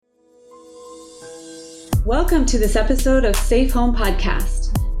Welcome to this episode of Safe Home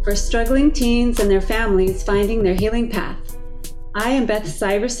Podcast for struggling teens and their families finding their healing path. I am Beth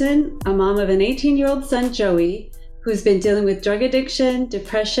Syverson, a mom of an 18-year-old son, Joey, who's been dealing with drug addiction,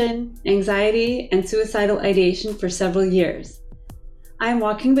 depression, anxiety, and suicidal ideation for several years. I am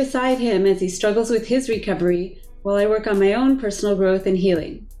walking beside him as he struggles with his recovery while I work on my own personal growth and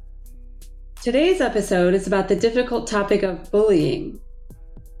healing. Today's episode is about the difficult topic of bullying.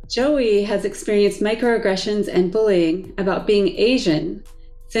 Joey has experienced microaggressions and bullying about being Asian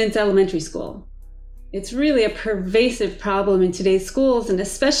since elementary school. It's really a pervasive problem in today's schools, and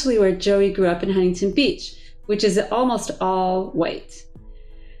especially where Joey grew up in Huntington Beach, which is almost all white.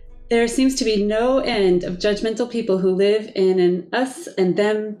 There seems to be no end of judgmental people who live in an us and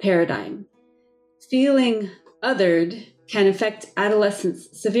them paradigm. Feeling othered can affect adolescents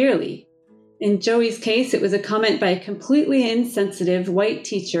severely. In Joey's case, it was a comment by a completely insensitive white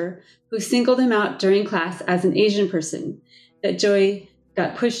teacher who singled him out during class as an Asian person that Joey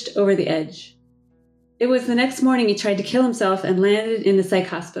got pushed over the edge. It was the next morning he tried to kill himself and landed in the psych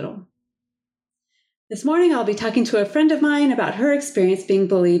hospital. This morning, I'll be talking to a friend of mine about her experience being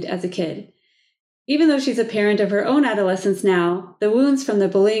bullied as a kid. Even though she's a parent of her own adolescence now, the wounds from the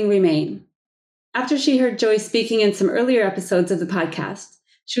bullying remain. After she heard Joey speaking in some earlier episodes of the podcast,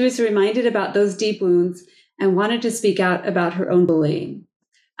 she was reminded about those deep wounds and wanted to speak out about her own bullying.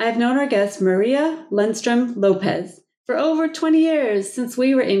 I have known our guest, Maria Lundstrom Lopez, for over 20 years since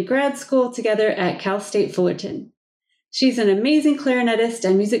we were in grad school together at Cal State Fullerton. She's an amazing clarinetist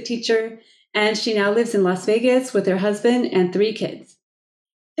and music teacher, and she now lives in Las Vegas with her husband and 3 kids.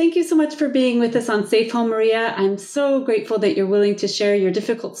 Thank you so much for being with us on Safe Home, Maria. I'm so grateful that you're willing to share your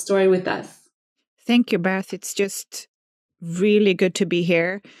difficult story with us. Thank you, Beth. It's just really good to be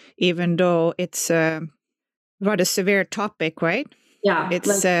here, even though it's a rather severe topic, right? Yeah.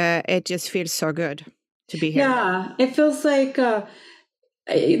 It just feels so good to be here. Yeah, it feels like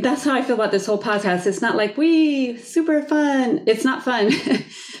that's how I feel about this whole podcast. It's not like super fun. It's not fun,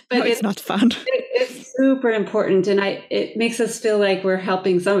 but no, it's not fun. It's super important, and it makes us feel like we're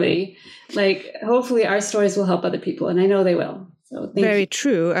helping somebody. Like, hopefully, our stories will help other people, and I know they will. So very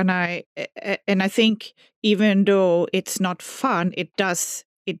true, and I think even though it's not fun, it does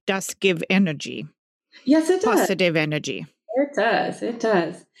give energy. Yes, it does. Positive energy. It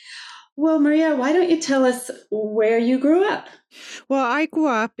does. Well, Maria, why don't you tell us where you grew up? Well, I grew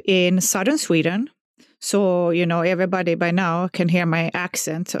up in southern Sweden. So, everybody by now can hear my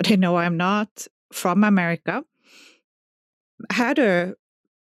accent, so they know I'm not from America. Had a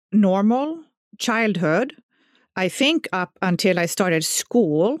normal childhood, I think, up until I started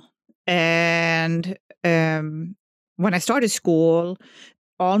school. And when I started school,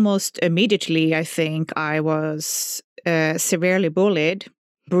 almost immediately, I think I was severely bullied.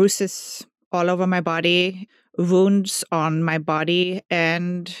 Bruises all over my body, wounds on my body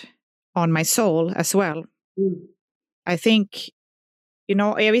and on my soul as well. Mm. I think,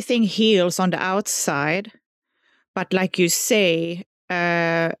 everything heals on the outside, but like you say,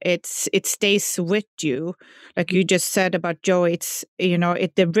 it stays with you. Like you just said about Joey, it's,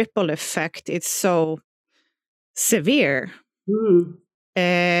 the ripple effect, it's so severe. Mm.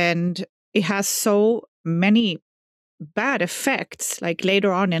 And it has so many bad effects, like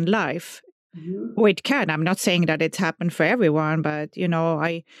later on in life. Mm-hmm. Or it can. I'm not saying that it's happened for everyone, but,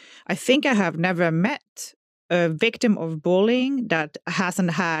 I think I have never met a victim of bullying that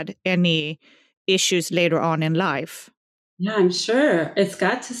hasn't had any issues later on in life. Yeah, I'm sure. It's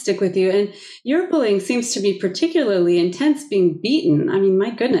got to stick with you. And your bullying seems to be particularly intense, being beaten. I mean, my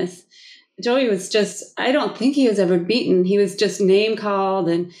goodness. Joey was I don't think he was ever beaten. He was just name called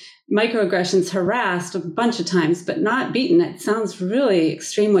and microaggressions, harassed a bunch of times, but not beaten. It sounds really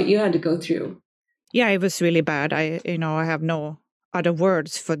extreme what you had to go through. Yeah, it was really bad. I have no other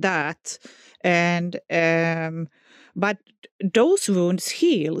words for that. And, but those wounds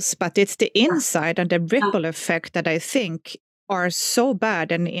heals, but it's the inside and the ripple effect that I think are so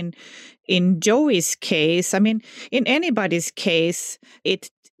bad. And in Joey's case, I mean, in anybody's case, it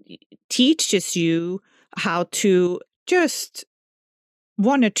teaches you how to just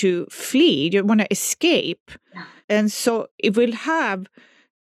wanted to flee, you want to escape. Yeah. And so it will have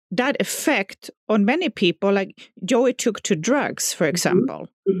that effect on many people. Like Joey took to drugs, for example.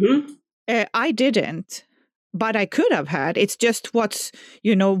 Mm-hmm. I didn't, but I could have had. It's just what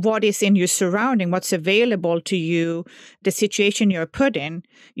is in your surrounding, what's available to you, the situation you're put in.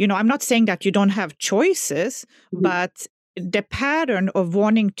 I'm not saying that you don't have choices, but the pattern of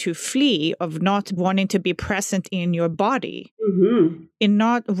wanting to flee, of not wanting to be present in your body, in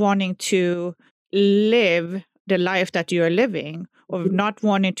not wanting to live the life that you're living, of not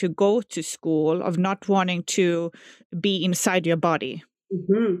wanting to go to school, of not wanting to be inside your body.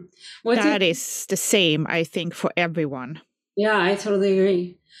 Mm-hmm. That is the same, I think, for everyone. Yeah, I totally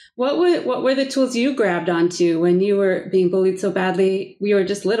agree. What were the tools you grabbed onto when you were being bullied so badly? You were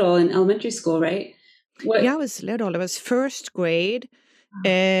just little in elementary school, right? Yeah, I was little. It was first grade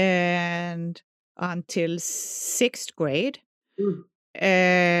and until sixth grade. Mm.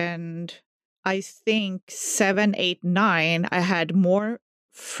 And I think 7, 8, 9, I had more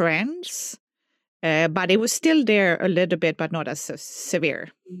friends, but it was still there a little bit, but not as severe.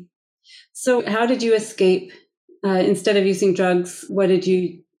 So how did you escape? Instead of using drugs, what did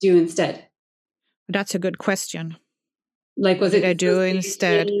you do instead? That's a good question. Like, was what it did I do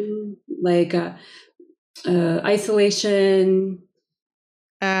instead? Like isolation?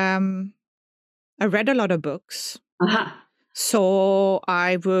 I read a lot of books. Uh-huh. So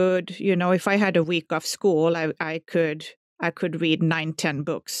I would, if I had a week off school, I could read 9, 10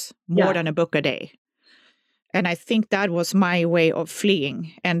 books, more than a book a day. And I think that was my way of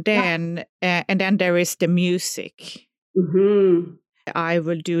fleeing. And then there is the music. Mm-hmm. I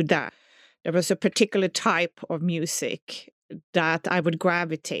will do that. There was a particular type of music that I would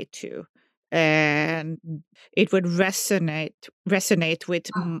gravitate to, and it would resonate with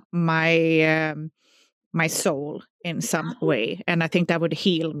my soul in some way, and I think that would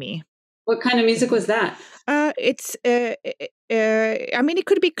heal me. What kind of music was that? It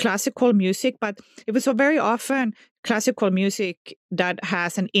could be classical music, but it was so very often classical music that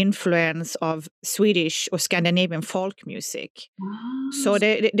has an influence of Swedish or Scandinavian folk music. So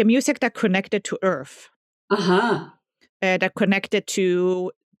the music that connected to earth, that connected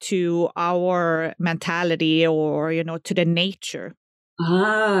to our mentality, or to the nature.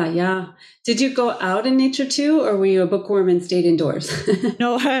 Yeah. Did you go out in nature too, or were you a bookworm and stayed indoors?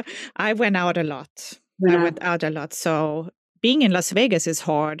 No, I went out a lot. Went out a lot. So being in Las Vegas is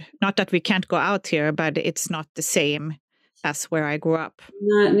hard. Not that we can't go out here, but it's not the same as where I grew up.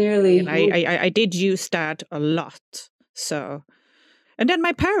 Not nearly. And I did use that a lot. So, and then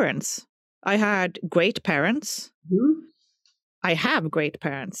my parents. I had great parents. Mm-hmm. I have great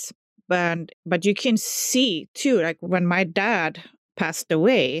parents. But you can see too, like when my dad passed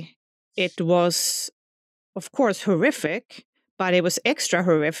away, it was, of course, horrific, but it was extra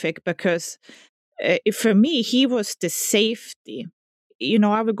horrific because for me, he was the safety.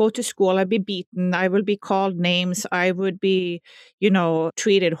 I would go to school, I'd be beaten, I would be called names, I would be,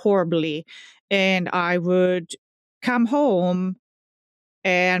 treated horribly. And I would come home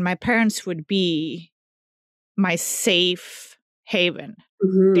and my parents would be my safe haven.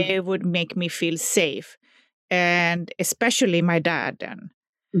 Mm-hmm. They would make me feel safe. And especially my dad then.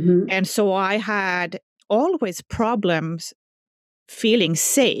 Mm-hmm. And so I had always problems feeling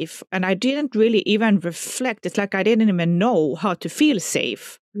safe. And I didn't really even reflect. It's like I didn't even know how to feel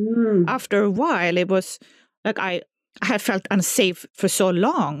safe. Mm. After a while, it was like I had felt unsafe for so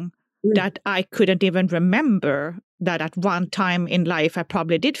long that I couldn't even remember that at one time in life I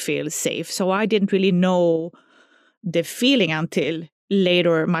probably did feel safe. So I didn't really know the feeling until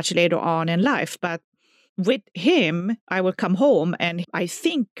later, much later on in life. But with him, I would come home, and I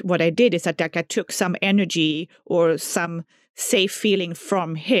think what I did is that I took some energy or some safe feeling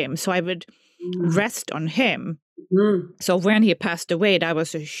from him. So I would rest on him. So when he passed away, that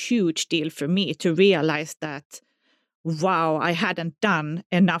was a huge deal for me to realize that, wow, I hadn't done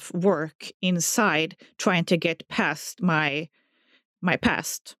enough work inside trying to get past my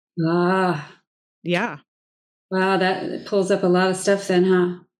past. Yeah. Wow, that pulls up a lot of stuff then,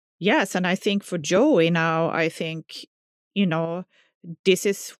 huh? Yes, and I think for Joey now, I think, this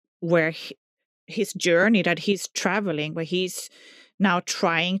is where his journey that he's traveling, where he's now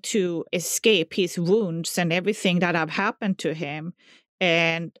trying to escape his wounds and everything that have happened to him.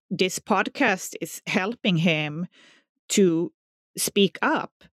 And this podcast is helping him to speak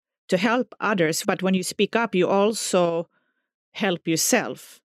up, to help others. But when you speak up, you also help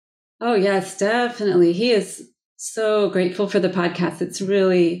yourself. Oh, yes, definitely. He is so grateful for the podcast. It's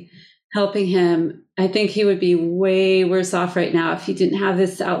really helping him. I think he would be way worse off right now if he didn't have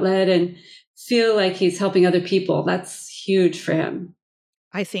this outlet and feel like he's helping other people. That's huge for him.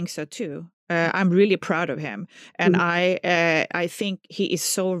 I think so too. I'm really proud of him, and I think he is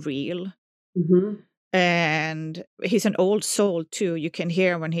so real. Mm-hmm. And he's an old soul too. You can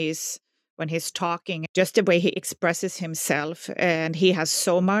hear when he's talking, just the way he expresses himself, and he has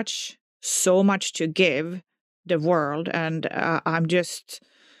so much to give the world. And I'm just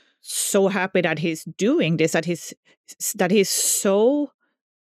so happy that he's doing this. That he is so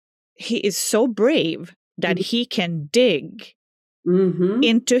brave that he can dig Mm-hmm.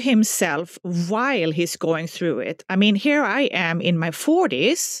 into himself while he's going through it. I mean, here I am in my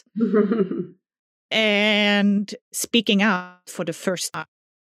 40s and speaking out for the first time.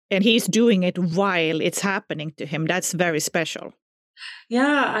 And he's doing it while it's happening to him. That's very special.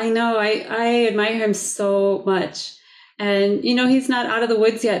 Yeah, I know. I admire him so much. And, he's not out of the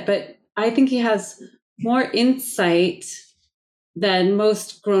woods yet, but I think he has more insight than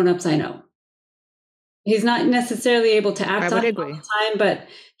most grown-ups I know. He's not necessarily able to act I on would it all agree. the time, but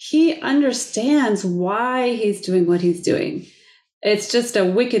he understands why he's doing what he's doing. It's just a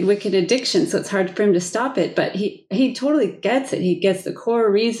wicked, wicked addiction, so it's hard for him to stop it. But he totally gets it. He gets the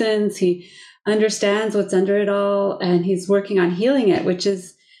core reasons. He understands what's under it all, and he's working on healing it, which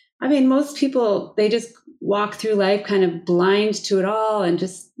is, I mean, most people, they just walk through life kind of blind to it all and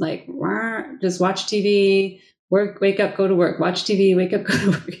just like, just watch TV, work, wake up, go to work, watch TV, wake up, go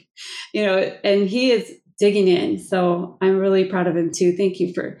to work, and he is digging in. So I'm really proud of him too. Thank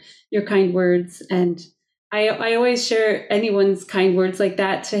you for your kind words. And I always share anyone's kind words like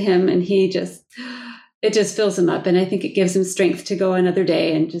that to him, and it just fills him up. And I think it gives him strength to go another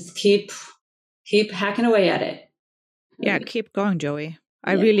day and just keep hacking away at it. Yeah, keep going, Joey.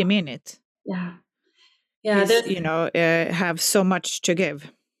 I really mean it. Yeah. Yeah. He's, have so much to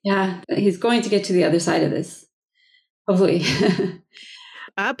give. Yeah. He's going to get to the other side of this, hopefully.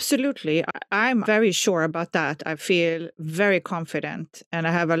 Absolutely. I'm very sure about that. I feel very confident and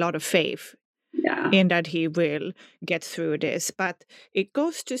I have a lot of faith in that he will get through this. But it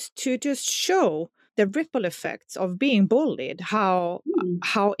goes to just show the ripple effects of being bullied, how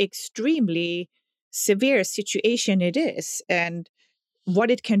extremely severe situation it is and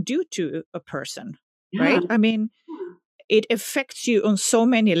what it can do to a person, right? I mean, it affects you on so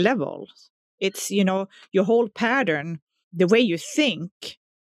many levels. It's, your whole pattern, the way you think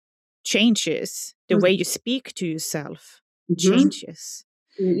changes, the way you speak to yourself changes.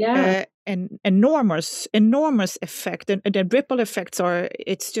 An enormous effect. And the ripple effects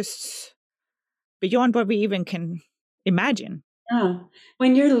it's just beyond what we even can imagine. Yeah.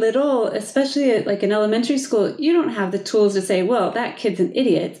 When you're little, especially at like in elementary school, you don't have the tools to say, well, that kid's an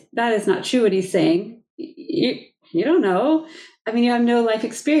idiot. That is not true what he's saying. You don't know. I mean, you have no life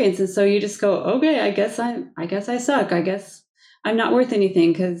experience. And so you just go, okay, I guess I suck. I guess I'm not worth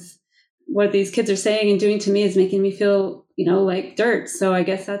anything because what these kids are saying and doing to me is making me feel, like dirt. So I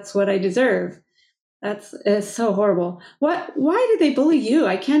guess that's what I deserve. It's so horrible. Why did they bully you?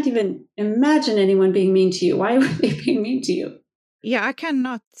 I can't even imagine anyone being mean to you. Why were they being mean to you? Yeah, I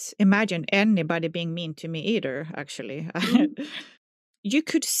cannot imagine anybody being mean to me either, actually. You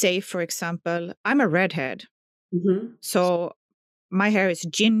could say, for example, I'm a redhead. So my hair is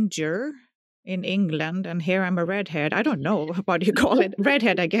ginger in England, and here I'm a redhead. I don't know what you call it.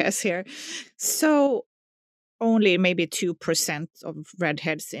 Redhead, I guess, here. So only maybe 2% of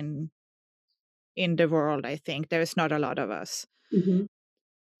redheads in the world, I think. There's not a lot of us.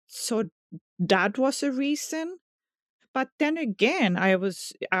 So that was a reason. But then again,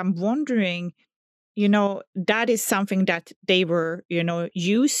 I'm wondering, that is something that they were,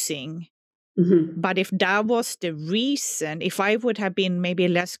 using. But if that was the reason, if I would have been maybe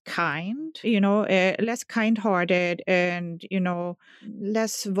less kind, less kind-hearted and,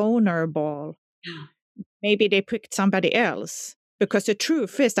 less vulnerable, maybe they picked somebody else. Because the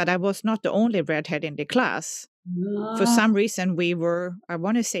truth is that I was not the only redhead in the class. For some reason, we were, I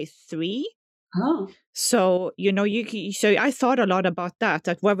want to say 3. Oh. So, so I thought a lot about that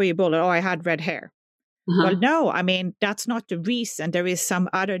where were you bullied? Oh, I had red hair. Well, no, I mean, that's not the reason. There is some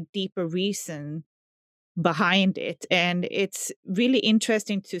other deeper reason behind it. And it's really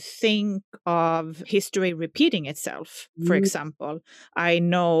interesting to think of history repeating itself. For example, I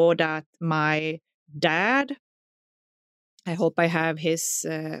know that my dad, I hope I have his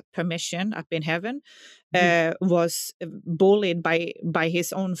permission up in heaven, was bullied by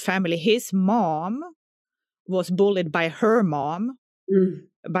his own family. His mom was bullied by her mom.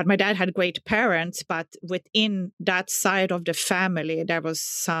 But my dad had great parents, but within that side of the family, there was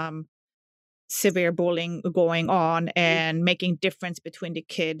some severe bullying going on and making difference between the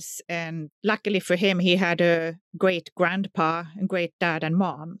kids. And luckily for him, he had a great grandpa and great dad and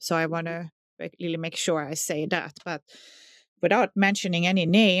mom. So I want to really make sure I say that. But without mentioning any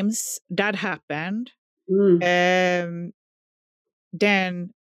names, that happened. Then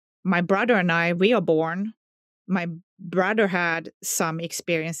my brother and I, we are born. My brother had some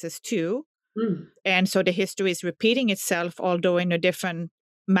experiences too. And so the history is repeating itself, although in a different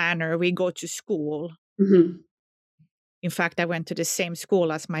manner. We go to school. In fact, I went to the same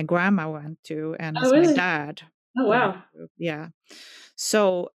school as my grandma went to and as my dad. Oh, wow. Yeah.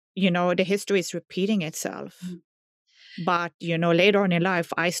 So, the history is repeating itself. But, later on in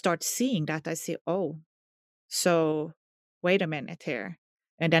life, I start seeing that. I say, oh, so wait a minute here.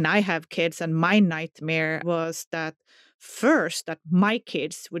 And then I have kids, and my nightmare was that first that my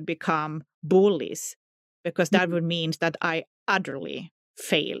kids would become bullies, because that would mean that I utterly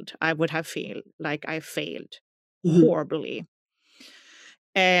failed. I would have feel like I failed horribly.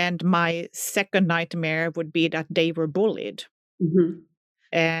 And my second nightmare would be that they were bullied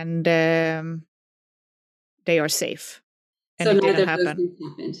and they are safe. And So it neither didn't of those happen. things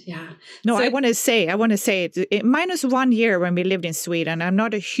happened. Yeah. No, So I want to say it, minus 1 year when we lived in Sweden. I'm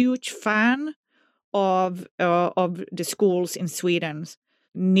not a huge fan of the schools in Sweden,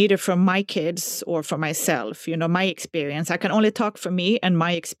 neither from my kids or for myself. My experience. I can only talk for me and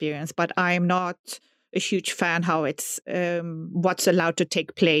my experience, but I'm not a huge fan how it's what's allowed to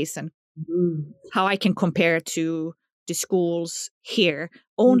take place and how I can compare to the schools here.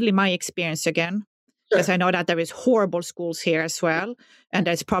 Only my experience again. Because I know that there is horrible schools here as well. And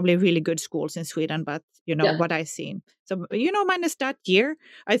there's probably really good schools in Sweden, but what I've seen. So, minus that year,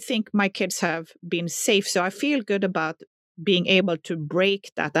 I think my kids have been safe. So I feel good about being able to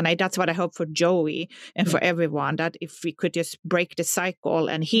break that. And that's what I hope for Joey and for everyone, that if we could just break the cycle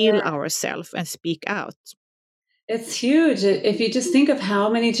and heal ourselves and speak out. It's huge. If you just think of how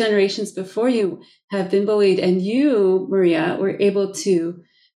many generations before you have been bullied, and you, Maria, were able to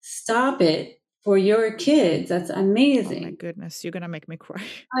stop it for your kids. That's amazing. Oh my goodness, you're going to make me cry.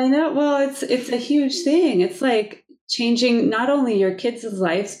 I know. Well, it's a huge thing. It's like changing not only your kids'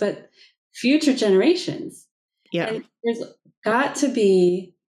 lives, but future generations. Yeah. And there's got to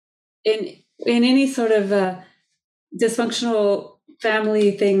be in any sort of dysfunctional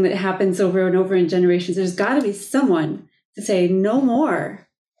family thing that happens over and over in generations, there's got to be someone to say, no more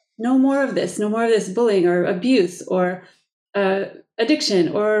of this bullying or abuse or addiction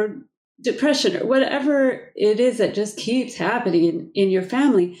or depression or whatever it is that just keeps happening in your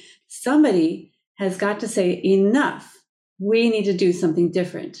family. Somebody has got to say, enough, we need to do something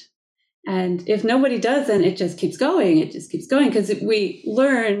different. And if nobody does, then it just keeps going. Because we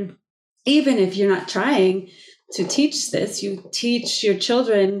learn, even if you're not trying to teach this, you teach your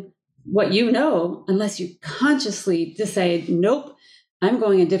children what you know, unless you consciously decide, nope, I'm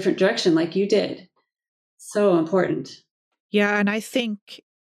going a different direction like you did. So important. Yeah, and I think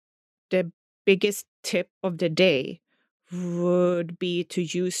the biggest tip of the day would be to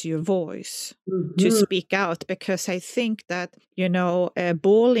use your voice to speak out, because I think that,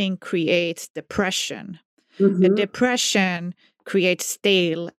 bullying creates depression. And depression creates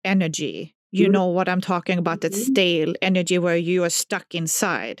stale energy. You know what I'm talking about, that stale energy where you are stuck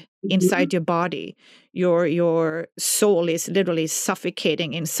inside your body. Your soul is literally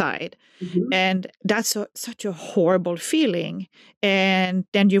suffocating inside. And that's such a horrible feeling. And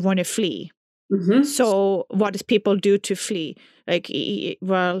then you want to flee. So what does people do to flee?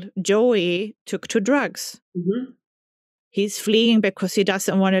 Joey took to drugs. He's fleeing because he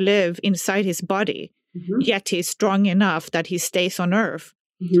doesn't want to live inside his body. Yet he's strong enough that he stays on earth.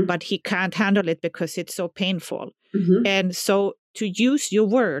 But he can't handle it because it's so painful. And so to use your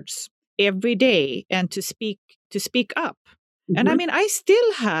words every day and to speak up. And I mean, I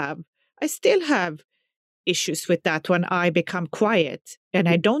still have issues with that when I become quiet and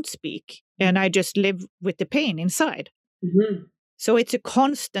I don't speak and I just live with the pain inside. So it's a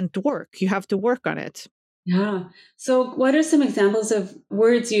constant work. You have to work on it. Yeah. So what are some examples of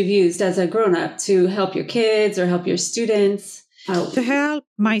words you've used as a grown-up to help your kids or help your students? To help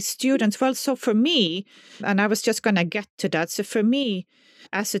my students? Well, so for me, and I was just going to get to that. So for me,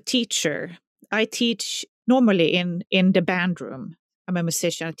 as a teacher, I teach normally in the band room. I'm a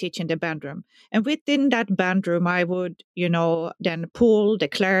musician, I teach in the band room. And within that band room, I would, then pull the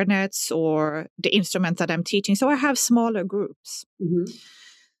clarinets or the instrument that I'm teaching. So I have smaller groups.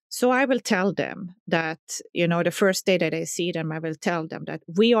 So I will tell them that, the first day that I see them, I will tell them that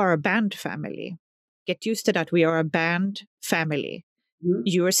we are a band family. Get used to that. We are a band family.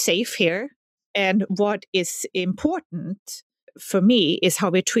 You are safe here. And what is important for me is how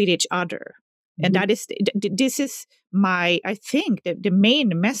we treat each other. And this is I think, the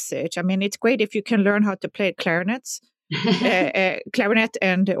main message. I mean, it's great if you can learn how to play clarinet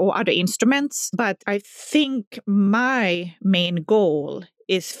or other instruments. But I think my main goal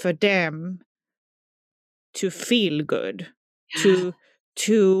is for them to feel good, to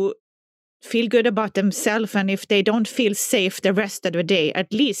feel good about themselves. And if they don't feel safe the rest of the day,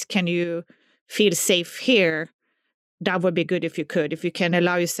 at least can you feel safe here? That would be good if you could. If you can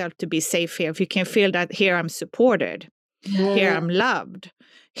allow yourself to be safe here. If you can feel that here I'm supported. Here I'm loved.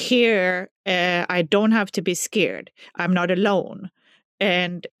 Here I don't have to be scared. I'm not alone.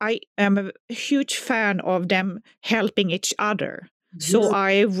 And I am a huge fan of them helping each other. So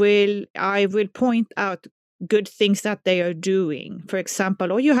I will point out good things that they are doing. For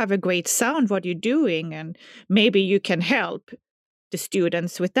example, oh, you have a great sound, what you're doing, and maybe you can help the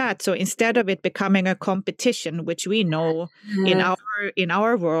students with that. So instead of it becoming a competition, which we know Yes. in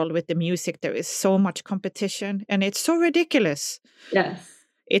our world with the music, there is so much competition and it's so ridiculous. Yes.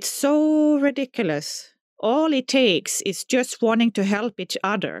 It's so ridiculous. All it takes is just wanting to help each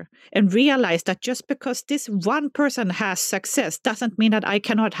other and realize that just because this one person has success doesn't mean that I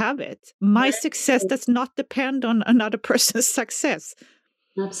cannot have it. My success does not depend on another person's success.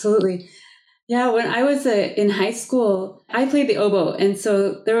 Absolutely. Yeah, when I was in high school, I played the oboe. And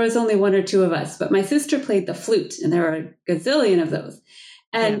so there was only one or two of us, but my sister played the flute, and there were a gazillion of those.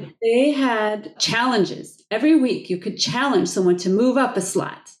 And they had challenges. Every week you could challenge someone to move up a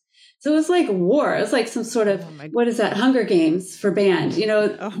slot. So it was like war. It was like some sort of, what is that, Hunger Games for band.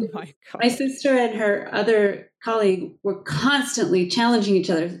 Oh my God. My sister and her other colleague were constantly challenging each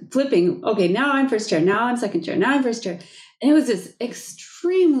other, flipping. Okay, now I'm first chair. Now I'm second chair. Now I'm first chair. And it was this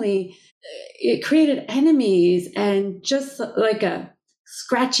extremely, it created enemies and just like a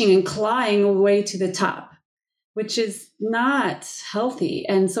scratching and clawing away to the top, which is not healthy.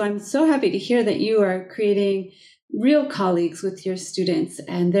 And so I'm so happy to hear that you are creating real colleagues with your students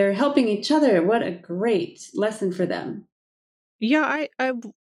and they're helping each other. What a great lesson for them. Yeah,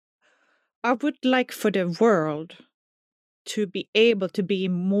 I would like for the world to be able to be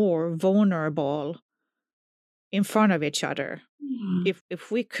more vulnerable in front of each other. If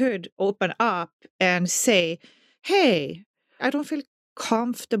we could open up and say, hey, I don't feel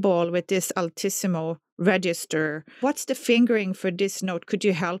comfortable with this altissimo register. What's the fingering for this note? Could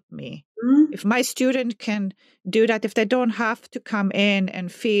you help me? If my student can do that, if they don't have to come in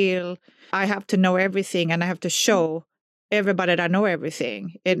and feel I have to know everything and I have to show everybody that I know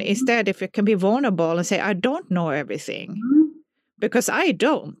everything. And instead, if it can be vulnerable and say, I don't know everything, because I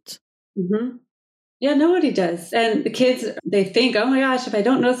don't. Yeah, nobody does. And the kids, they think, oh my gosh, if I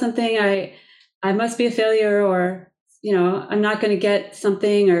don't know something, I must be a failure, or, I'm not going to get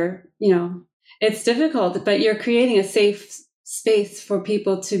something, or, it's difficult, but you're creating a safe space for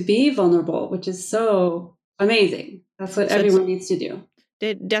people to be vulnerable, which is so amazing. That's what everyone needs to do.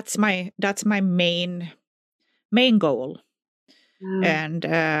 That's my main goal. And,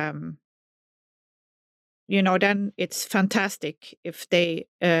 then it's fantastic if they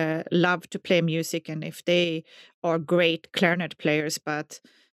love to play music and if they are great clarinet players. But,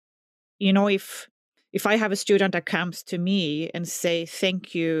 if I have a student that comes to me and say,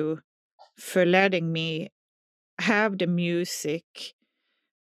 thank you for letting me have the music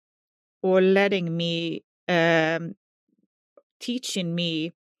or letting me, teaching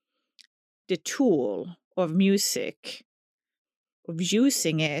me the tool of music, of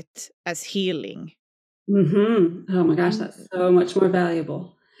using it as healing. Oh my gosh, that's so much more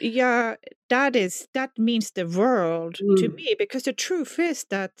valuable. Yeah, that means the world to me, because the truth is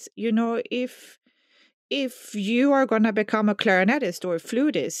that, if you are going to become a clarinetist or a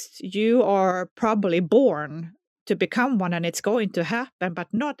flutist, you are probably born to become one and it's going to happen, but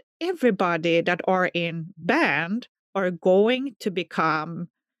not everybody that are in band are going to become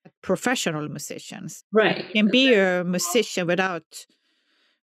professional musicians. Right. You can be a musician without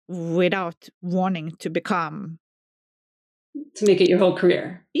wanting to become, to make it your whole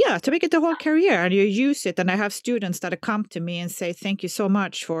career. Yeah, to make it the whole career, and you use it. And I have students that come to me and say, thank you so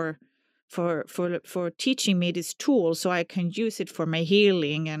much for teaching me this tool so I can use it for my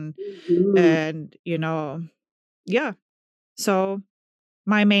healing. And yeah. So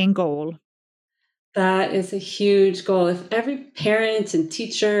my main goal. That is a huge goal. If every parent and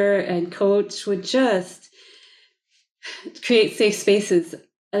teacher and coach would just create safe spaces,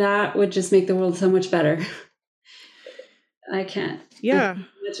 that would just make the world so much better. I can't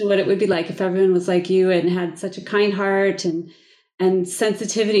imagine what it would be like if everyone was like you and had such a kind heart and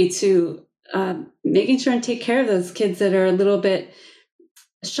sensitivity to making sure and take care of those kids that are a little bit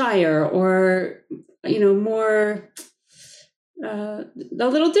shyer or, more a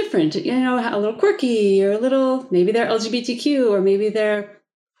little different, a little quirky, or maybe they're LGBTQ, or maybe they're,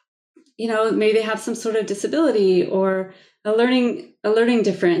 maybe they have some sort of disability or a learning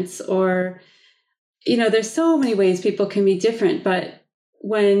difference, or, there's so many ways people can be different. But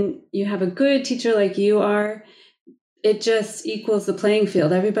when you have a good teacher like you are, it just equals the playing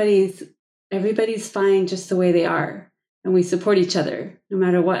field. Everybody's fine just the way they are. And we support each other no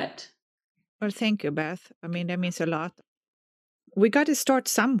matter what. Well, thank you, Beth. I mean, that means a lot. We got to start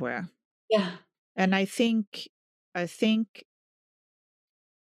somewhere. Yeah. And I think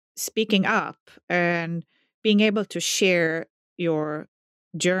speaking up and being able to share your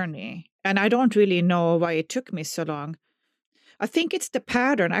journey. And I don't really know why it took me so long. I think it's the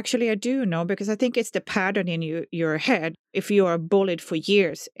pattern. Actually, I do know, because I think it's the pattern in your head. If you are bullied for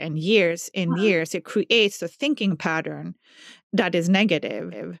years and years and years, it creates a thinking pattern that is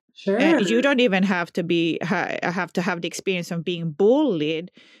negative. Sure. You don't even have to have the experience of being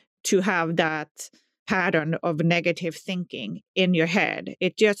bullied to have that pattern of negative thinking in your head.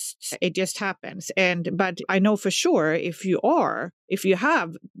 It just happens. But I know for sure, if you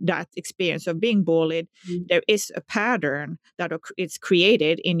have that experience of being bullied, there is a pattern that it's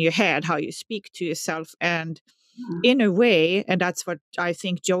created in your head, how you speak to yourself. And in a way, and that's what I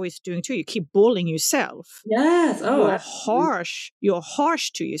think Joe is doing too, you keep bullying yourself. Yes. Oh, You're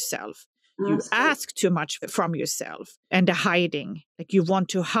harsh to yourself. You ask too much from yourself. And the hiding, like you want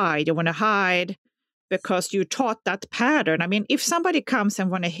to hide because you taught that pattern. I mean, if somebody comes and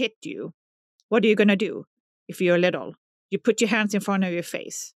want to hit you, what are you going to do if you're little? You put your hands in front of your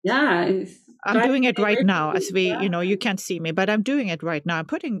face. Yeah. I'm doing it right now as you can't see me, but I'm doing it right now. I'm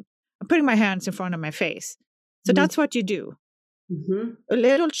putting my hands in front of my face. So that's what you do. Mm-hmm. A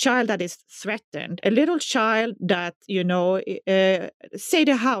little child that is threatened, a little child that, say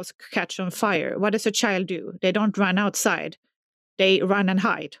the house catch on fire. What does a child do? They don't run outside. They run and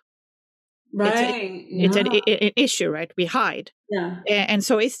hide. Right. It's an issue, right? We hide. Yeah. And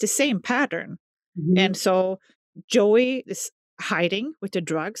so it's the same pattern. Mm-hmm. And so Joey is hiding with the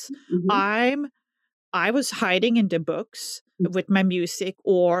drugs. Mm-hmm. I was hiding in the books with my music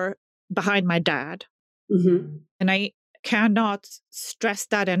or behind my dad. Mm-hmm. And I cannot stress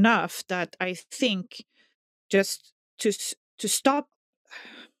that enough, that I think just to stop.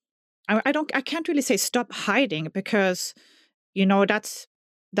 I can't really say stop hiding, because,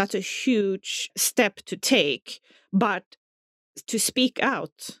 that's a huge step to take, but to speak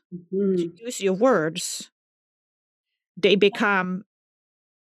out, to use your words, they become,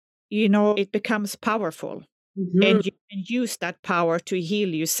 it becomes powerful, and you can use that power to heal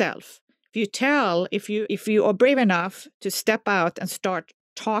yourself. If you are brave enough to step out and start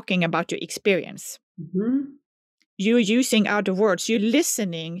talking about your experience, you're using other words, you're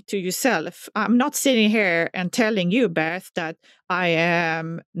listening to yourself. I'm not sitting here and telling you, Beth, that I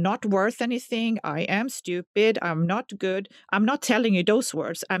am not worth anything, I am stupid, I'm not good. I'm not telling you those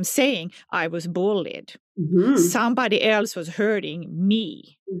words. I'm saying I was bullied. Somebody else was hurting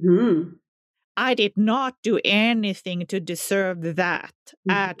me. I did not do anything to deserve that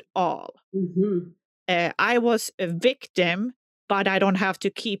at all. I was a victim, but I don't have to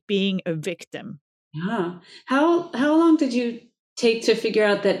keep being a victim. Yeah. How long did you take to figure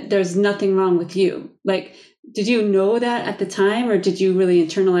out that there's nothing wrong with you? Like, did you know that at the time, or did you really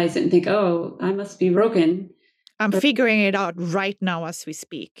internalize it and think, oh, I must be broken? I'm figuring it out right now as we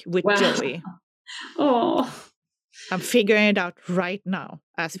speak with Joey. Oh. I'm figuring it out right now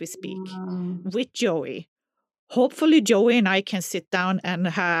as we speak with Joey. Hopefully Joey and I can sit down and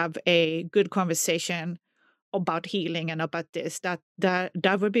have a good conversation about healing and about this.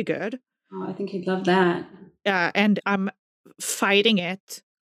 That would be good. Oh, I think he'd love that. And I'm fighting it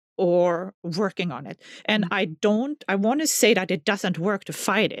or working on it. And I want to say that it doesn't work to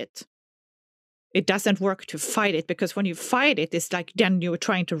fight it. It doesn't work to fight it, because when you fight it, it's like then you're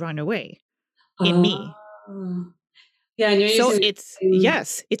trying to run away in me. Yeah, and it's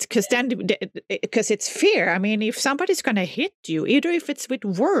because it's fear. I mean, if somebody's going to hit you, either if it's with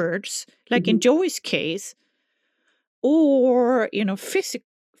words, like in Joey's case, or,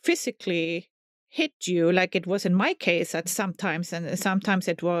 physically hit you, like it was in my case at sometimes, and sometimes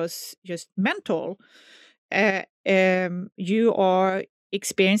it was just mental, you are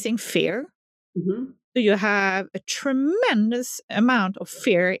experiencing fear. So you have a tremendous amount of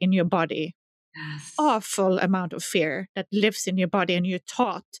fear in your body. Yes. Awful amount of fear that lives in your body, and you're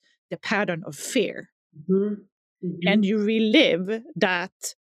taught the pattern of fear. And you relive that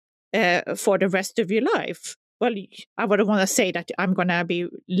for the rest of your life. Well, I wouldn't want to say that I'm going to be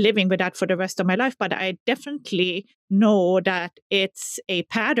living with that for the rest of my life, but I definitely know that it's a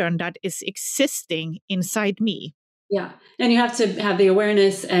pattern that is existing inside me. Yeah. And you have to have the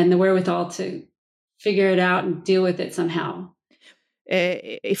awareness and the wherewithal to figure it out and deal with it somehow.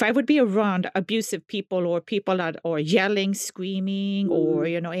 If I would be around abusive people, or people that are yelling, screaming, or,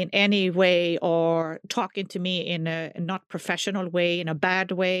 in any way, or talking to me in a not professional way, in a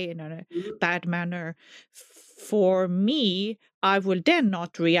bad way, in a bad manner, for me, I will then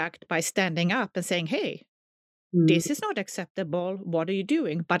not react by standing up and saying, hey, this is not acceptable. What are you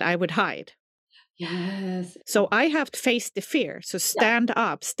doing? But I would hide. Yes. So I have to face the fear. So stand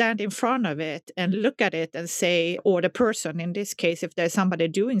up, stand in front of it and look at it and say, or the person in this case, if there's somebody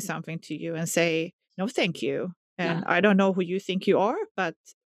doing something to you, and say, no, thank you. And I don't know who you think you are, but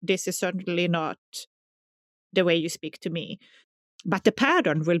this is certainly not the way you speak to me. But the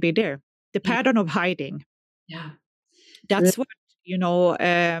pattern will be there. The pattern of hiding. Yeah. That's what,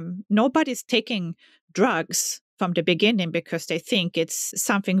 nobody's taking drugs from the beginning because they think it's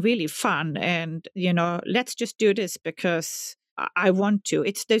something really fun. And, let's just do this because I want to.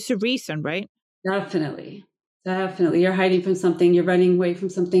 There's a reason, right? Definitely. You're hiding from something. You're running away from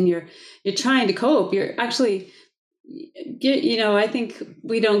something. You're trying to cope. You're actually, I think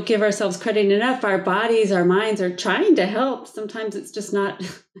we don't give ourselves credit enough. Our bodies, our minds are trying to help. Sometimes it's just not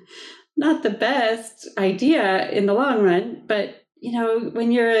the best idea in the long run. But,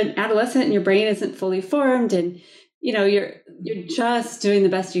 when you're an adolescent and your brain isn't fully formed and, you're just doing the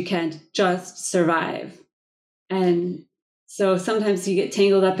best you can to just survive. And so sometimes you get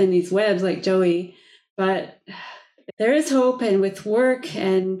tangled up in these webs like Joey, but there is hope. And with work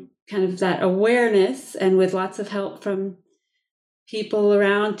and kind of that awareness and with lots of help from people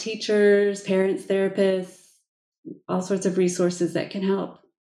around, teachers, parents, therapists, all sorts of resources that can help.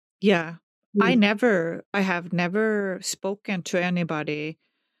 Yeah. I have never spoken to anybody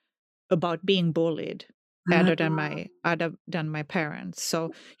about being bullied other than my parents.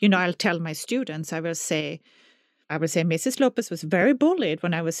 So, I'll tell my students, I will say, Mrs. Lopez was very bullied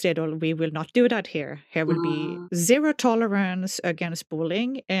when I was little. We will not do that here. Here will be zero tolerance against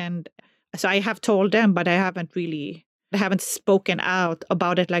bullying. And so I have told them, but I haven't spoken out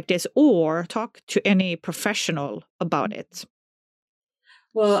about it like this or talked to any professional about it.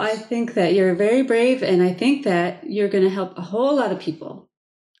 Well, I think that you're very brave, and I think that you're going to help a whole lot of people.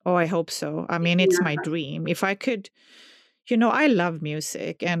 Oh, I hope so. I mean, it's my dream. If I could, I love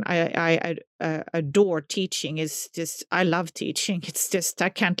music and I adore teaching. It's just, I love teaching. It's just, I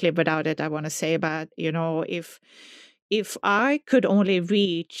can't live without it, I want to say. But, if I could only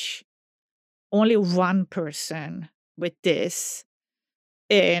reach only one person with this,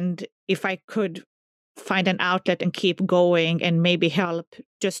 and if I could find an outlet and keep going and maybe help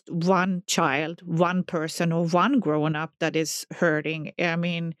just one child, one person, or one grown up that is hurting. I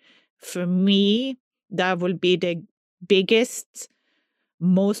mean, for me, that will be the biggest,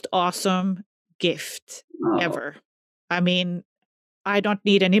 most awesome gift ever. I mean, I don't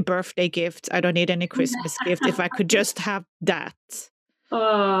need any birthday gifts. I don't need any Christmas gift. If I could just have that.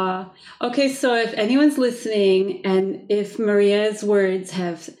 Okay. So if anyone's listening and if Maria's words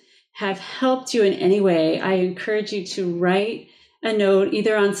have helped you in any way, I encourage you to write a note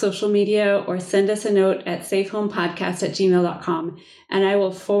either on social media or send us a note at safehomepodcast@gmail.com. And I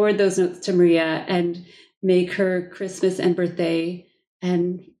will forward those notes to Maria and make her Christmas and birthday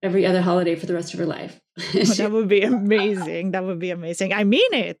and every other holiday for the rest of her life. That would be amazing. That would be amazing. I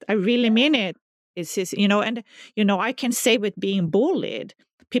mean it. I really mean it. It's just, and, I can say with being bullied,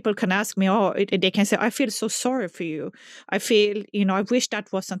 people can ask me, they can say, I feel so sorry for you. I feel, I wish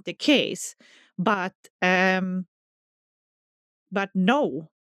that wasn't the case. But no,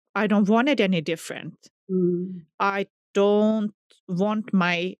 I don't want it any different. I don't want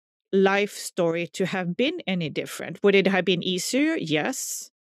my life story to have been any different. Would it have been easier? Yes.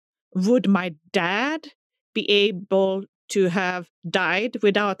 Would my dad be able to have died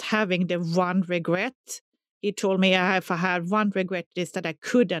without having the one regret? He told me if I had one regret, is that I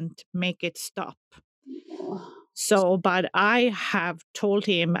couldn't make it stop. So, but I have told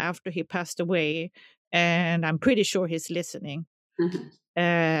him after he passed away, and I'm pretty sure he's listening.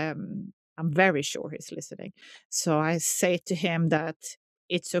 I'm very sure he's listening. So I say to him that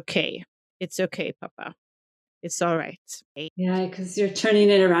it's okay. It's okay, Papa. It's all right. Yeah, because you're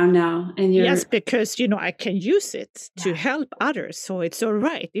turning it around now. And you're... Yes, because, I can use it to help others. So it's all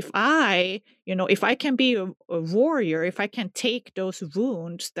right. If I can be a warrior, if I can take those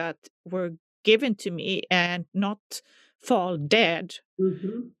wounds that were given to me and not fall dead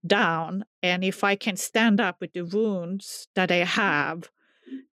down, and if I can stand up with the wounds that I have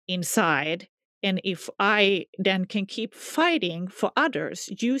inside, and if I then can keep fighting for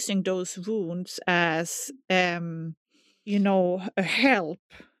others, using those wounds as, a help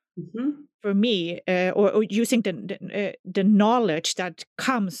for me, or using the knowledge that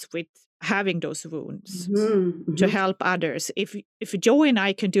comes with having those wounds to help others. If Joey and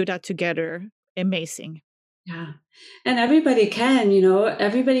I can do that together, amazing. Yeah. And everybody can,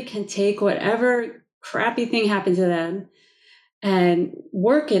 everybody can take whatever crappy thing happened to them and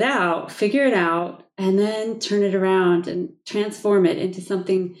work it out, figure it out, and then turn it around and transform it into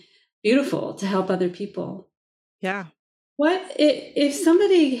something beautiful to help other people. Yeah. What if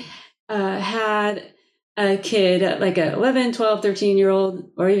somebody had a kid, like a 11, 12,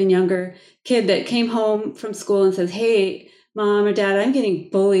 13-year-old or even younger kid that came home from school and says, hey, Mom or Dad, I'm getting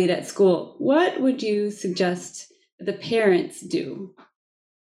bullied at school. What would you suggest the parents do?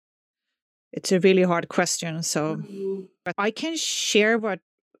 It's a really hard question. So Mhm. I can share what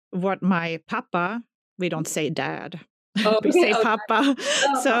my papa, we don't say dad, Oh, we okay. say Oh, papa.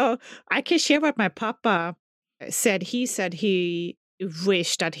 oh, So I can share what my papa said. He said he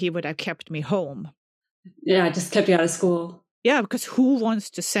wished that he would have kept me home. yeah, just kept you out of school. Yeah, because who wants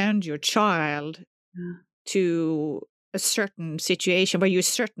to send your child Yeah. to a certain situation where you're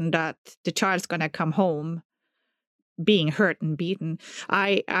certain that the child's going to come home being hurt and beaten?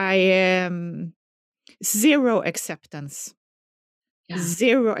 I am zero acceptance. Yeah.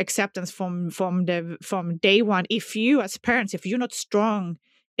 Zero acceptance from day one. If you as parents, if you're not strong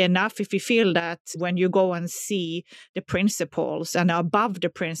enough, if you feel that when you go and see the principals and above the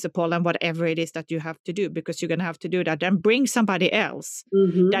principal and whatever it is that you have to do, because you're going to have to do that, then bring somebody else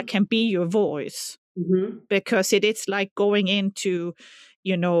that can be your voice. Because it's like going into,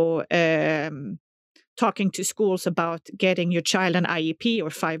 talking to schools about getting your child an IEP or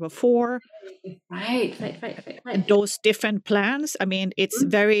 504. Right. Those different plans. I mean, it's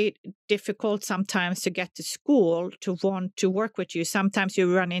very difficult sometimes to get to school to want to work with you. Sometimes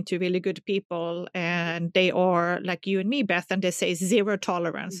you run into really good people and they are like you and me, Beth, and they say zero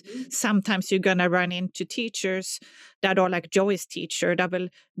tolerance. Sometimes you're going to run into teachers that are like Joey's teacher that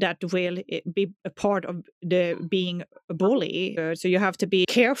will be a part of the being a bully. So you have to be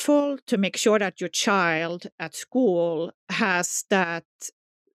careful to make sure that your child at school has that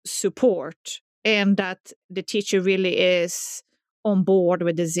support and that the teacher really is on board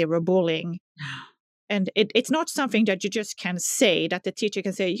with the zero bullying. And it's not something that you just can say, that the teacher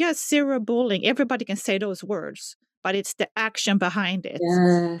can say, yes, zero bullying. Everybody can say those words, but it's the action behind it.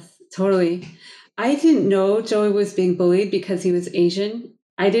 Yes, totally. I didn't know Joey was being bullied because he was Asian.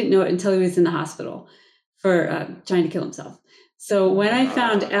 I didn't know it until he was in the hospital for trying to kill himself. So when I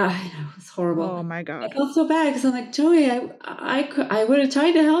found out, I know, it was horrible. Oh my God. I felt so bad because I'm like, Joey, I would have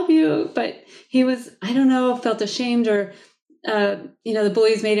tried to help you, but he was, I don't know, felt ashamed or, the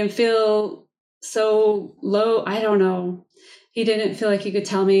bullies made him feel so low. I don't know. He didn't feel like he could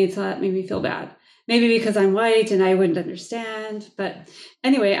tell me, so that made me feel bad. Maybe because I'm white and I wouldn't understand. But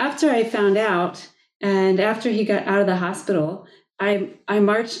anyway, after I found out and after he got out of the hospital, I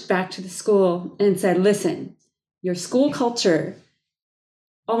marched back to the school and said, listen, your school culture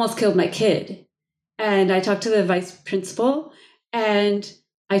almost killed my kid. And I talked to the vice principal and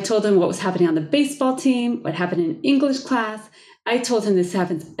I told him what was happening on the baseball team, what happened in English class. I told him this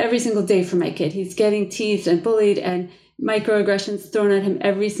happens every single day for my kid. He's getting teased and bullied and microaggressions thrown at him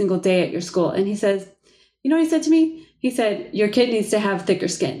every single day at your school. And he says, you know what he said to me? He said, your kid needs to have thicker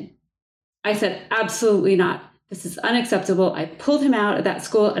skin. I said, absolutely not. This is unacceptable. I pulled him out of that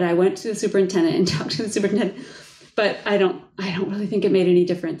school and I went to the superintendent and talked to the superintendent. But I don't really think it made any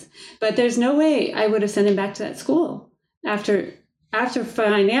difference. But there's no way I would have sent him back to that school after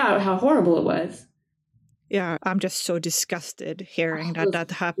finding out how horrible it was. Yeah, I'm just so disgusted hearing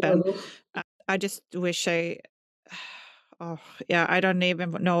that happened. I just wish I don't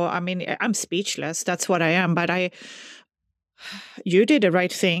even know. I mean, I'm speechless. That's what I am. But you did the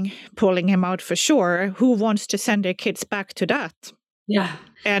right thing, pulling him out for sure. Who wants to send their kids back to that? Yeah.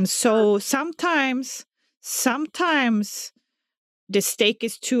 And so sometimes the stake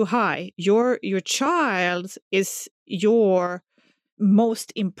is too high. Your child is your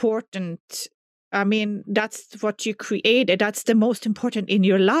most important. I mean, that's what you created. That's the most important in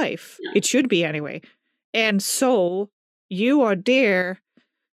your life. Yeah. It should be anyway. And so you are there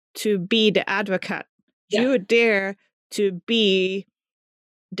to be the advocate. Yeah. You're there to be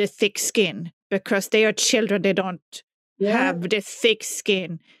the thick skin because they are children. They don't have the thick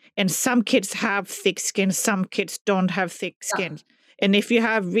skin. And some kids have thick skin. Some kids don't have thick skin. Yeah. And if you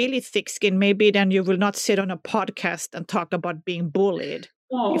have really thick skin, maybe then you will not sit on a podcast and talk about being bullied.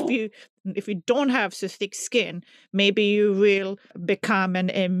 Oh. If you don't have so thick skin, maybe you will become an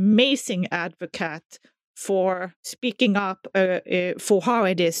amazing advocate for speaking up for how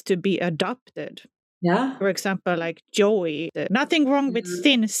it is to be adopted. Yeah. For example, like Joey, nothing wrong with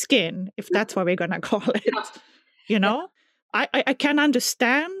thin skin, if that's what we're going to call it. Yeah. You know, yeah. I can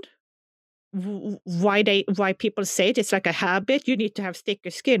understand why people say it. It's like a habit. You need to have thicker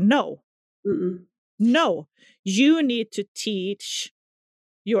skin. No. Mm-mm. No. You need to teach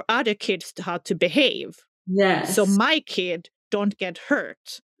your other kids how to behave. Yes. So my kid don't get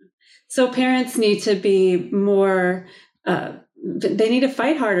hurt. So parents need to be more, they need to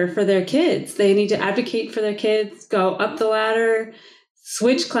fight harder for their kids. They need to advocate for their kids, go up the ladder,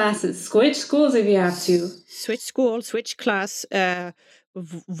 switch classes, switch schools if you have to. Switch school, switch class,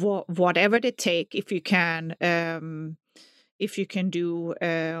 whatever they take, if you can. if you can do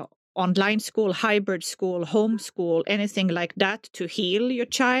online school, hybrid school, homeschool, anything like that to heal your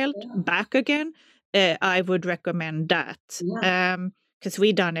child back again, I would recommend that. Because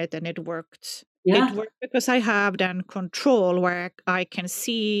we done it and it worked. Yeah. It worked because I have then control where I can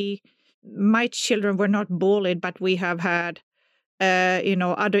see my children were not bullied, but we have had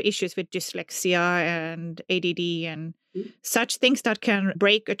other issues with dyslexia and ADD and such things that can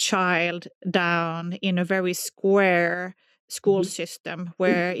break a child down in a very square school system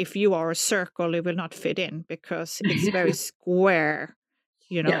where if you are a circle, it will not fit in because it's very square,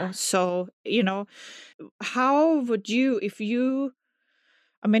 So, how would you,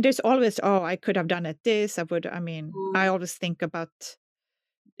 there's always, I could have done it this, I always think about,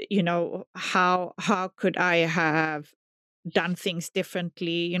 how could I have done things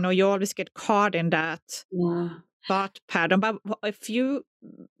differently? You always get caught in that thought pattern. But if you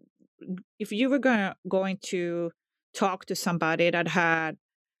were going to talk to somebody that had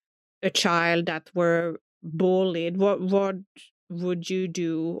a child that were bullied, what would you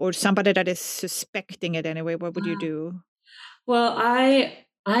do? Or somebody that is suspecting it anyway, what would you do? Well,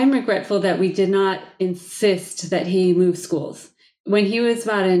 I'm regretful that we did not insist that he move schools. When he was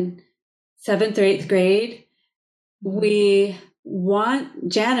about in 7th or 8th grade,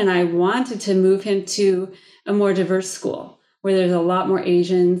 Jan and I wanted to move him to a more diverse school where there's a lot more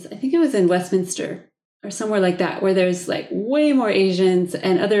Asians. I think it was in Westminster or somewhere like that, where there's like way more Asians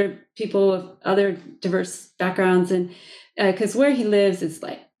and other people of other diverse backgrounds. And because where he lives, it's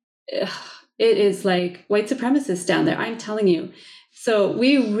like, it is like white supremacists down there, I'm telling you. So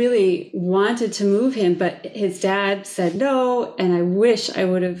we really wanted to move him, but his dad said no. And I wish I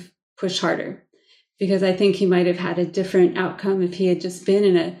would have pushed harder, because I think he might have had a different outcome if he had just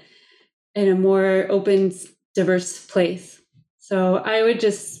been in a more open, diverse place. So I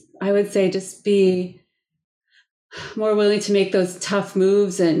would say just be more willing to make those tough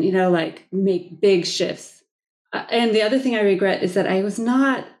moves and, like make big shifts. And the other thing I regret is that I was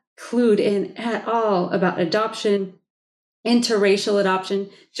not clued in at all about adoption, interracial adoption.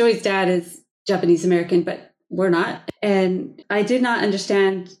 Joey's dad is Japanese American, but we're not. And I did not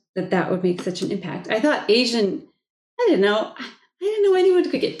understand that would make such an impact. I thought Asian, I didn't know anyone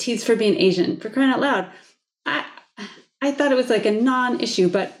could get teased for being Asian, for crying out loud. I thought it was like a non-issue,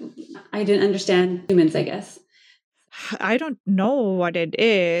 but I didn't understand humans, I guess. I don't know what it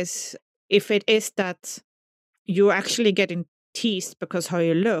is. If it is that you're actually getting teased because how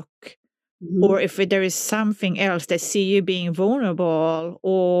you look, or if there is something else that see you being vulnerable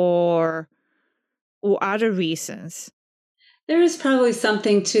or other reasons. There is probably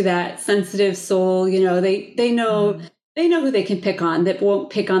something to that sensitive soul. They know who they can pick on, that won't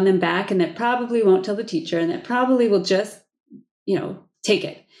pick on them back, and that probably won't tell the teacher, and that probably will just, take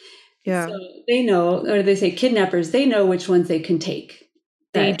it. Yeah. So they know, or they say kidnappers, they know which ones they can take.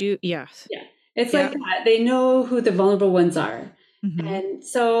 They do. Yes. Yeah. It's like that. They know who the vulnerable ones are. And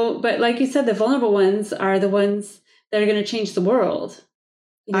so, but like you said, the vulnerable ones are the ones that are going to change the world.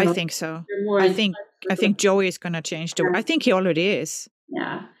 I think so. I think Joey is going to change the world. I think he already is.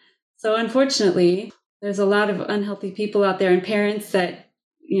 Yeah. So unfortunately, there's a lot of unhealthy people out there, and parents that,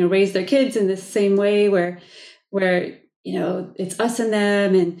 raise their kids in this same way where, it's us and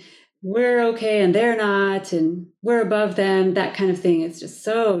them, and we're okay and they're not, and we're above them, that kind of thing. It's just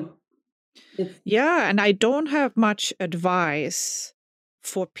so... Yeah, and I don't have much advice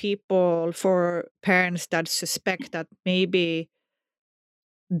for parents that suspect that maybe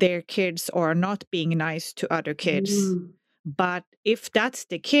their kids are not being nice to other kids. But if that's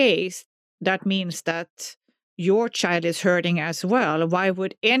the case, that means that your child is hurting as well. Why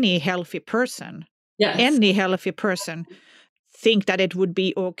would any healthy person think that it would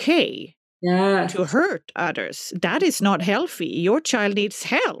be okay to hurt others? That is not healthy. Your child needs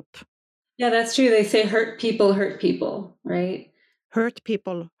help. Yeah, that's true. They say hurt people, right? Hurt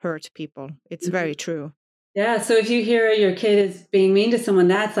people, hurt people. It's very true. Yeah. So if you hear your kid is being mean to someone,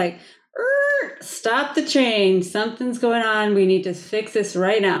 that's like, stop the train. Something's going on. We need to fix this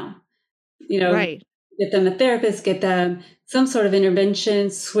right now. Right. Get them a therapist, get them some sort of intervention,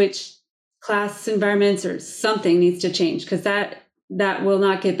 switch class environments, or something needs to change, because that will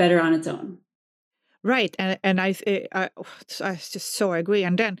not get better on its own. Right. And I just so agree.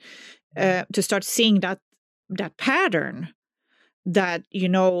 And then to start seeing that pattern, that,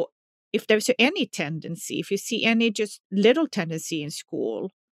 if there's any tendency, if you see any just little tendency in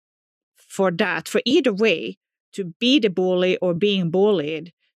school for either way, to be the bully or being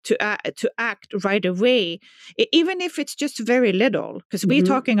bullied, to act right away, even if it's just very little, because we're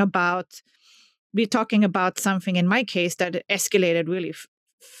talking about something in my case that escalated really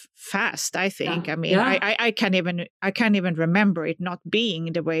fast, I think. Yeah. I mean, I can't even remember it not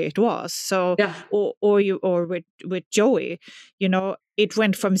being the way it was. So, or with Joey, you know, it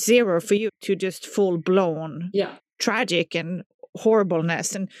went from 0 for you to just full blown tragic and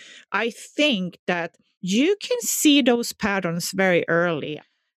horribleness. And I think that you can see those patterns very early.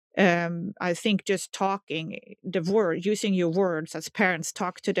 I think just talking using your words as parents,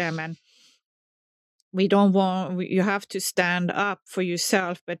 talk to them, and you have to stand up for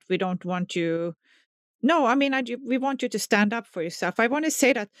yourself, but we don't want you. No, I mean, we want you to stand up for yourself. I want to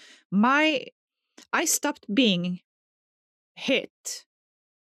say that I stopped being hit.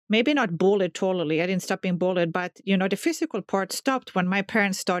 Maybe not bullied totally. I didn't stop being bullied, but, you know, the physical part stopped when my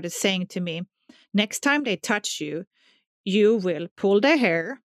parents started saying to me, next time they touch you, you will pull their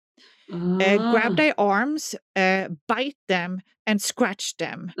hair, grab their arms, bite them and scratch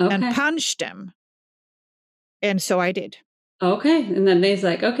them and punch them. And so I did. Okay. And then they's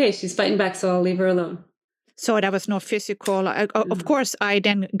like, okay, she's fighting back, so I'll leave her alone. So that was no physical. Of course, I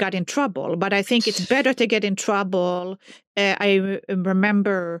then got in trouble, but I think it's better to get in trouble. I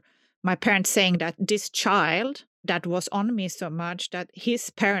remember my parents saying that this child that was on me so much that his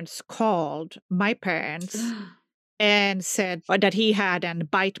parents called my parents and said that he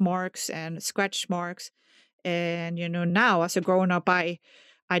had bite marks and scratch marks. And, you know, now as a grown up, I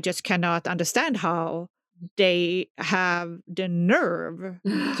just cannot understand how they have the nerve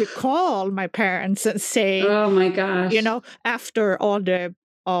to call my parents and say, oh my gosh, you know, after all the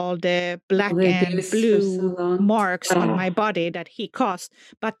black and blue marks on my body that he caused.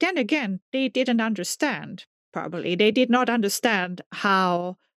 But then again, they didn't understand, probably. They did not understand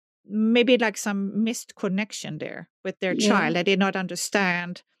how, maybe like some missed connection there with their child. They did not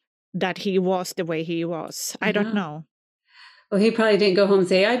understand that he was the way he was. I don't know. Well, he probably didn't go home and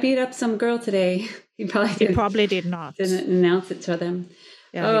say, I beat up some girl today. He probably did not. Didn't announce it to them.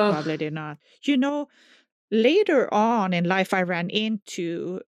 Yeah, he probably did not. You know, later on in life, I ran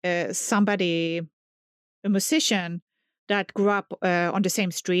into a musician that grew up on the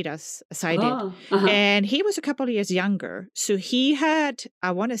same street as I did. And he was a couple of years younger. So he had,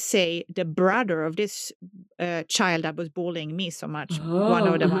 I want to say, the brother of this child that was bullying me so much. One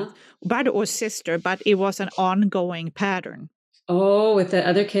of them, brother or sister, but it was an ongoing pattern. Oh, with the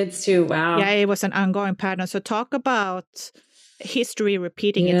other kids too. Wow. Yeah, it was an ongoing pattern. So talk about history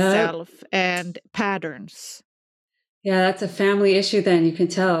repeating itself and patterns. Yeah, that's a family issue then, you can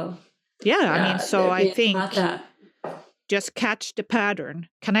tell. Yeah, I mean, so I think just catch the pattern.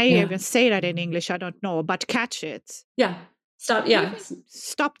 Can I even say that in English? I don't know, but catch it. Yeah. Stop. Yeah.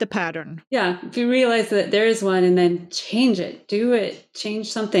 Stop the pattern. Yeah. If you realize that there is one and then change it, do it, change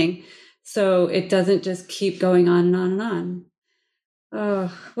something so it doesn't just keep going on and on and on.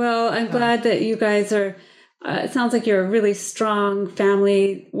 Oh, well, I'm glad that you guys are, it sounds like you're a really strong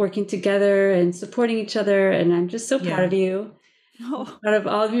family working together and supporting each other. And I'm just so proud of you. Proud of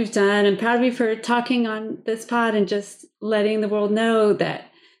all you've done, and proud of you for talking on this pod and just letting the world know that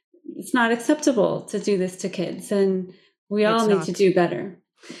it's not acceptable to do this to kids, and we all need to do better.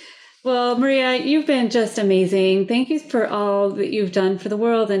 Well, Maria, you've been just amazing. Thank you for all that you've done for the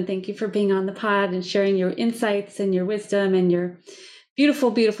world, and thank you for being on the pod and sharing your insights and your wisdom and your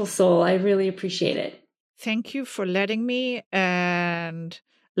beautiful, beautiful soul. I really appreciate it. Thank you for letting me, and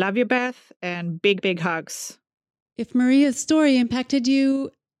love you, Beth, and big, big hugs. If Maria's story impacted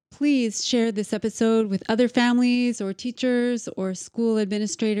you, please share this episode with other families or teachers or school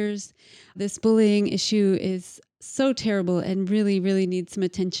administrators. This bullying issue is so terrible and really, really needs some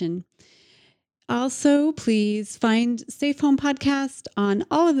attention. Also, please find Safe Home Podcast on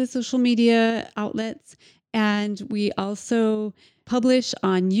all of the social media outlets. And we also publish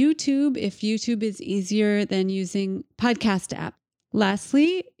on YouTube if YouTube is easier than using podcast app.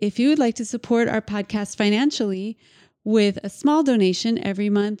 Lastly, if you would like to support our podcast financially with a small donation every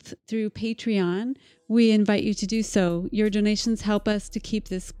month through Patreon, we invite you to do so. Your donations help us to keep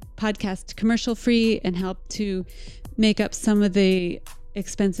this podcast commercial free and help to make up some of the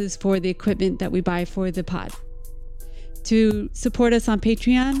expenses for the equipment that we buy for the pod. To support us on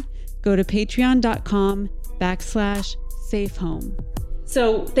Patreon, go to patreon.com/safehome.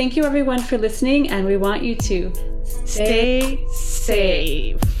 So thank you everyone for listening, and we want you to stay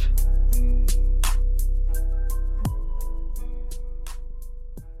safe.